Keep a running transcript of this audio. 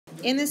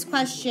In this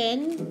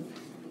question,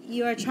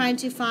 you are trying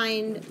to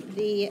find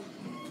the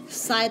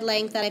side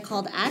length that I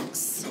called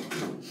x.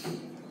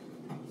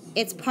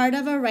 It's part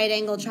of a right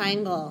angle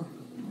triangle.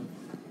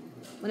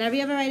 Whenever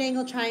you have a right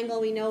angle triangle,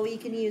 we know we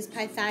can use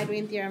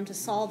Pythagorean theorem to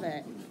solve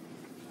it.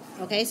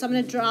 Okay, so I'm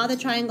going to draw the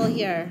triangle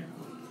here.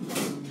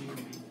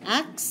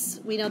 X,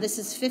 we know this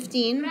is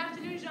 15.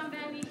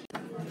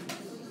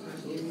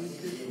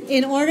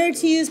 In order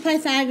to use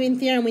Pythagorean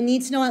theorem, we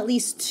need to know at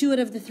least 2 out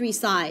of the 3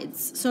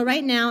 sides. So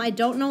right now, I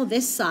don't know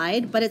this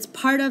side, but it's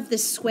part of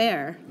this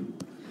square.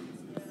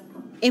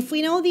 If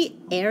we know the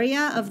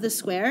area of the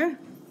square,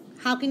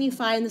 how can you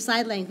find the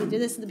side length? We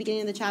did this at the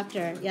beginning of the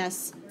chapter.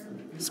 Yes,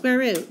 square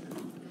root.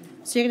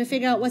 So you're going to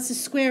figure out what's the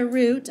square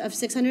root of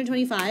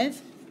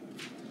 625.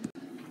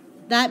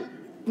 That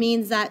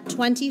means that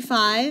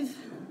 25,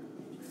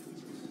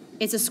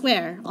 it's a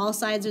square. All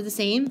sides are the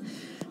same.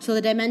 So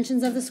the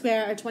dimensions of the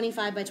square are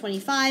 25 by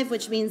 25,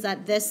 which means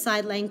that this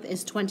side length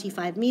is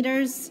 25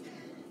 meters.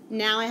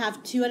 Now I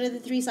have 2 out of the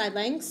 3 side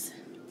lengths.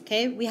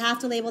 Okay, we have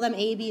to label them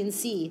A, B, and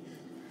C.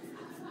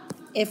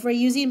 If we're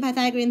using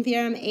Pythagorean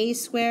theorem, A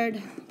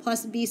squared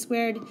plus B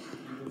squared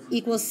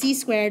equals C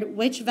squared,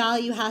 which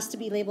value has to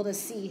be labeled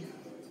as C?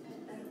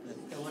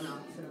 The one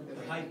opposite of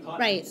the hypotenuse.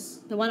 Right,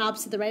 the one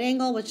opposite the right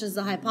angle, which is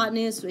the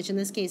hypotenuse, which in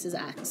this case is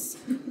x.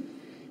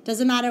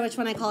 Doesn't matter which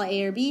one I call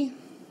A or B.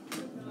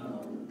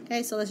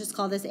 Okay, so let's just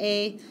call this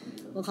A.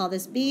 We'll call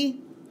this B.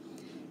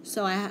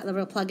 So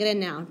we'll plug it in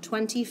now.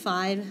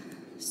 25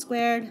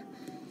 squared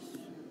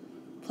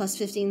plus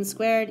 15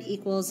 squared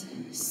equals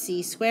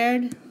C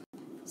squared.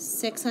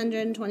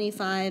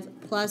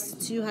 625 plus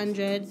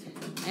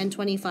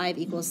 225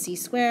 equals C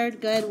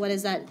squared. Good. What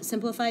is that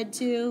simplified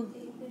to?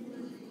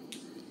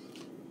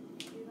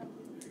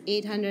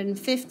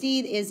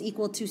 850 is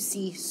equal to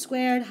C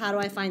squared. How do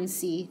I find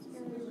C?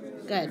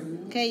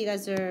 Good. Okay, you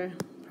guys are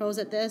pros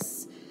at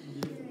this.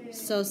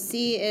 So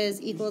C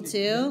is equal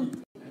to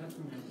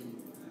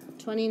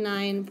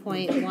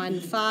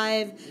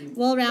 29.15.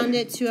 We'll round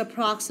it to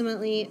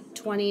approximately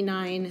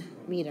 29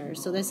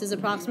 meters. So this is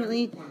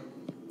approximately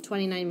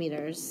 29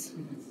 meters.